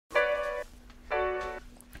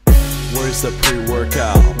Where's the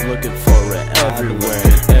pre-workout? I'm looking for it everywhere,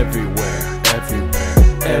 everywhere, everywhere,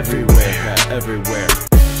 everywhere, everywhere.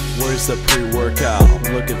 Where's the pre-workout?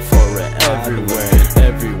 I'm looking for it everywhere,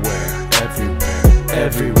 everywhere, everywhere,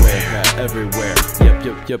 everywhere, everywhere.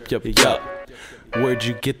 Yup. Where'd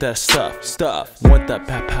you get that stuff? Want that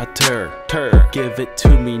pat-pat-tur? Give it to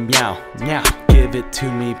me now. Give it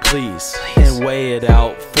to me, please. And weigh it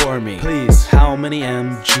out for me, please. How many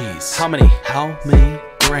mgs? How many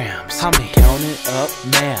grams? How many? Count it up,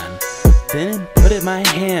 man. Then put it in my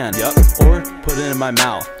hand. Yup. Or put it in my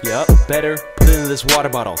mouth. Yup. Better put it in this water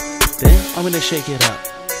bottle. Then I'm gonna shake it up.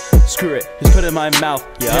 Screw it, just put it in my mouth.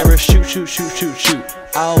 Yep. Parachute, shoot.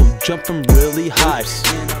 I'll jump from really high.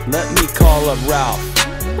 Let me call up Ralph.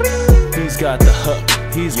 He's got the hook.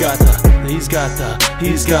 He's got the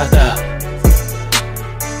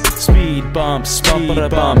speed bumps.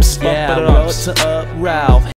 Yeah, what's up, Ralph?